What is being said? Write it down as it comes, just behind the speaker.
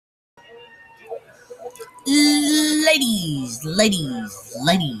Ladies. Tonight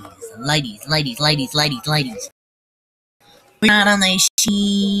on the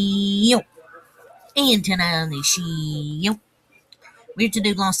show, and tonight on the show, we're to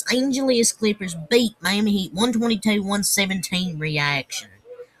do Los Angeles Clippers beat Miami Heat 122-117 reaction.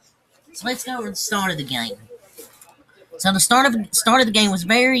 So let's go over the start of the game. So the start of the game was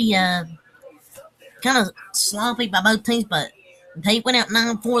very kind of sloppy by both teams, but the Heat went out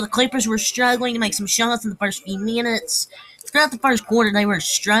 9-4. The Clippers were struggling to make some shots in the first few minutes. Throughout the first quarter, they were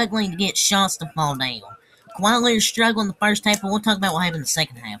struggling to get shots to fall down. Kawhi Leonard struggled in the first half, but we'll talk about what happened in the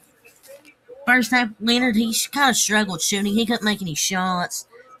second half. First half, Leonard, he kind of struggled shooting. He couldn't make any shots.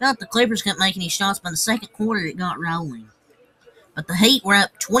 Not the Clippers couldn't make any shots, but in the second quarter, it got rolling. But the Heat were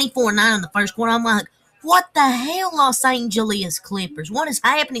up 24-9 in the first quarter. I'm like, what the hell, Los Angeles Clippers? What is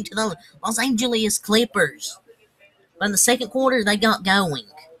happening to the Los Angeles Clippers? But in the second quarter, they got going.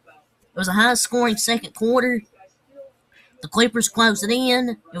 It was a high-scoring second quarter. The Clippers closed it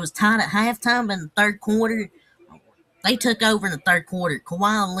in. It was tied at halftime, but in the third quarter, they took over in the third quarter.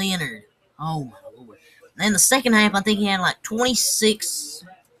 Kawhi Leonard. Oh, my Lord. And in the second half, I think he had like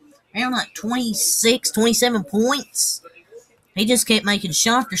 27 points. He just kept making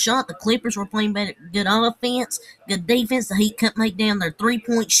shot after shot. The Clippers were playing better, good offense, good defense. The Heat couldn't make down their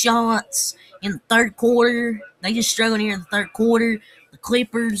three-point shots in the third quarter. They just struggled here in the third quarter. The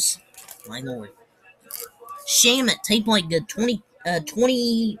Clippers, my Lord. Shamet, he played good, 22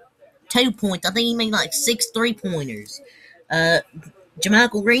 points. I think he made like 6 3-pointers.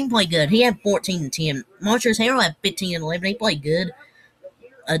 JaMychal Green played good. He had 14 and 10. Montrezl Harrell had 15 and 11. He played good.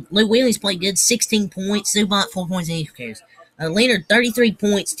 Lou Williams played good, 16 points. Zubac, 4 points, and who cares? Leonard, 33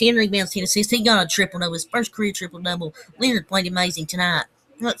 points, 10 rebounds, 10 assists. He got a triple-double, his first career triple-double. Leonard played amazing tonight.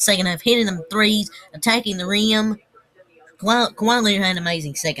 Second half, hitting them threes, attacking the rim. Kawhi Leonard had an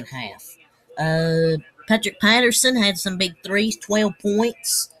amazing second half. Patrick Patterson had some big threes, 12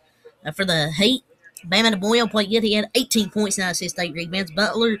 points for the Heat. Bam Adebayo played good. He had 18 points, 9 assists, 8 rebounds.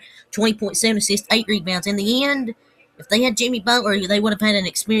 Butler, 20.7 assists, 8 rebounds. In the end, if they had Jimmy Butler, they would have had an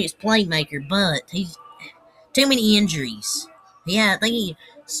experienced playmaker, but he's too many injuries. Yeah, I think he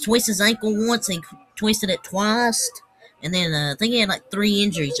twisted his ankle once. He twisted it twice. And then I think he had like 3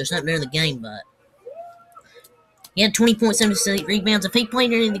 injuries or something during the game, but he had 20.7 rebounds. If he played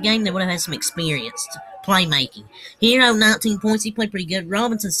during the game, they would have had some experienced playmaking. Hero, 19 points. He played pretty good.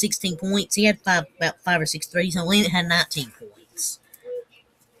 Robinson, 16 points. He had about 5 or 6 threes. So Leonard had 19 points.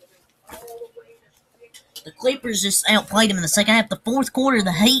 The Clippers just outplayed him in the second half. The fourth quarter,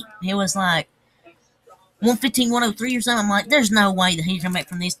 the Heat, it was like 115-103 or something. I'm like, there's no way the Heat come back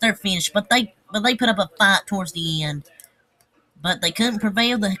from this. They're finished. But they put up a fight towards the end. But they couldn't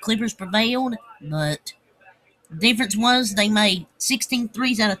prevail. The Clippers prevailed. But the difference was they made 16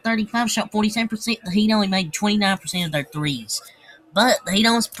 threes out of 35, shot 47%. The Heat only made 29% of their threes. But the Heat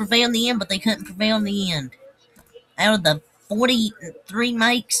almost prevailed in the end, but they couldn't prevail in the end. Out of the 43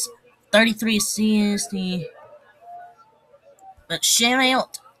 makes, 33 assists. But shout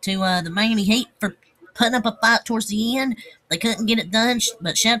out to the Miami Heat for putting up a fight towards the end. They couldn't get it done,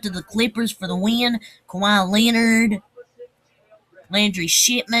 but shout out to the Clippers for the win. Kawhi Leonard, Landry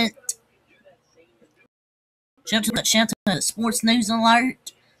Shipment. Shout out to the Sports News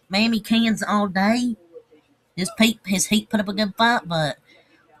Alert. Miami cans all day. His Heat put up a good fight, but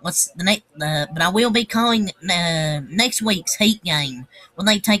but I will be calling next week's Heat game when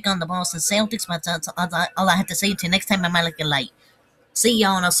they take on the Boston Celtics. But that's all I have to say until next time. I might look late. See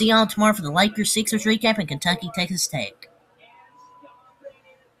y'all, and I'll see y'all tomorrow for the Lakers Sixers recap and Kentucky Texas Tech.